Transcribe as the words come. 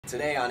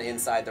Today on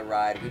Inside the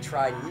Ride, we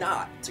try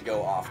not to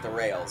go off the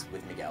rails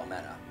with Miguel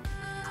Mena.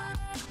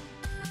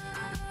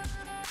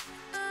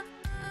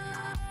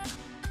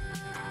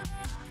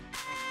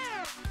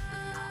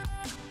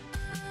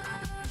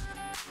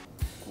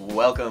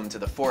 Welcome to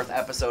the 4th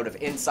episode of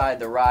Inside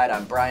the Ride.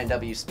 I'm Brian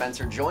W.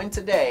 Spencer, joined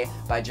today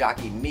by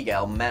jockey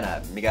Miguel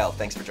Mena. Miguel,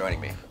 thanks for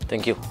joining me.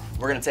 Thank you.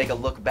 We're going to take a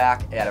look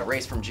back at a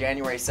race from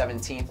January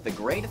 17th, the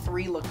Grade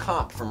 3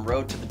 LeCompte from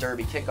Road to the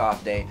Derby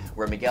kickoff day,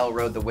 where Miguel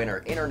rode the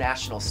winner,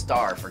 International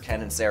Star, for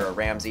Ken and Sarah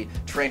Ramsey,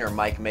 trainer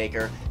Mike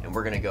Maker, and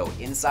we're going to go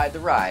inside the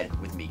ride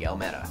with Miguel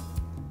Mena.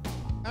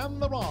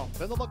 And the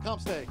romp in the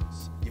LeCompte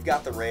Stakes. You've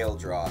got the rail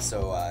draw,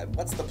 so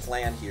what's the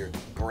plan here,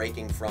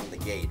 breaking from the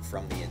gate,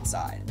 from the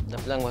inside? The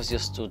plan was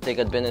just to take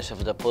advantage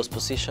of the post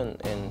position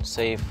and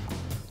save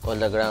all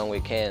the ground we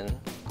can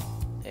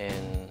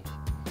and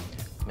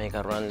make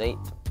a run late.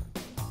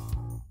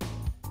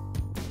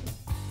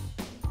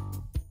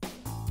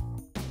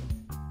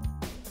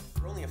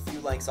 We're only a few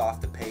lengths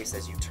off the pace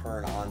as you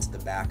turn onto the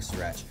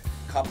backstretch.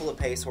 A couple of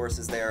pace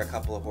horses there, a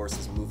couple of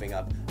horses moving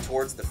up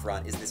towards the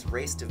front. Is this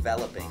race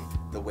developing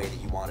the way that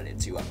you wanted it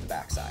to up the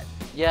backside?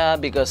 Yeah,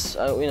 because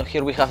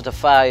here we have the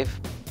 5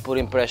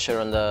 putting pressure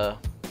on the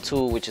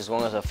 2, which is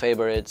one of the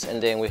favorites,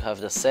 and then we have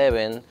the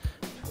 7.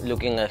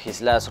 Looking at his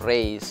last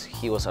race,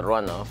 he was a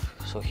runoff,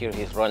 so here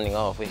he's running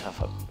off. We have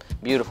a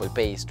beautiful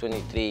pace,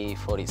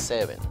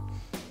 23:47.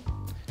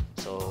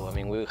 So I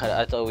mean,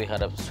 I thought we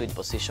had a sweet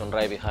position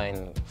right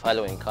behind,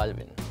 following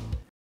Calvin.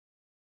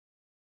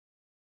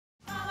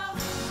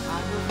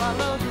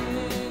 Follow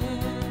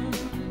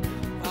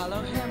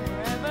him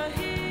wherever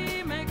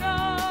he may go.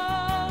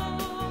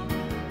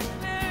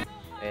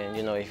 And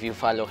if you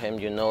follow him,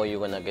 you're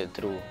gonna get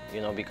through,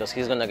 because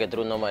he's gonna get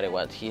through no matter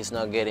what. He's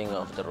not getting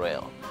off the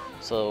rail.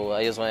 So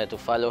I just wanted to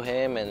follow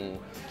him and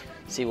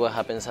see what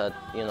happens at,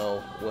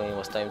 when it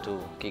was time to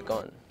kick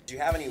on. Do you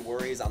have any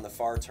worries on the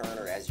far turn,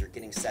 or as you're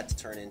getting set to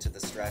turn into the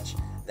stretch,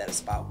 that a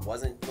spot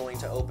wasn't going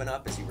to open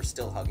up as you were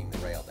still hugging the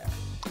rail there?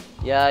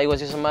 Yeah, it was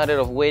just a matter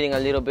of waiting a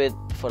little bit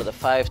for the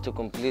 5 to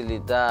completely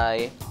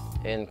die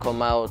and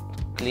come out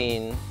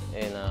clean.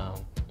 And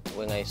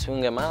when I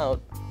swung him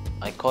out,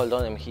 I called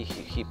on him. He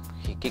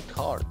kicked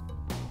hard.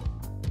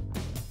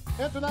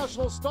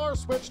 International Star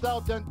switched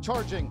out and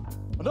charging.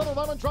 Another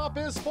lemon drop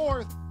is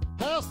 4th.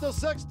 Past the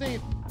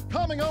 16th.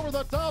 Coming over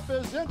the top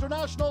is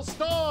International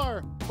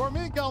Star. For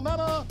Miguel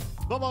Mena,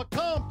 the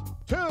LeCompte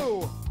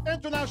 2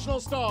 International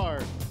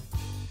Star.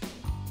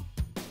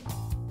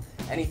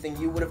 Anything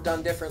you would have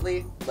done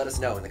differently? Let us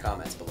know in the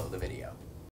comments below the video.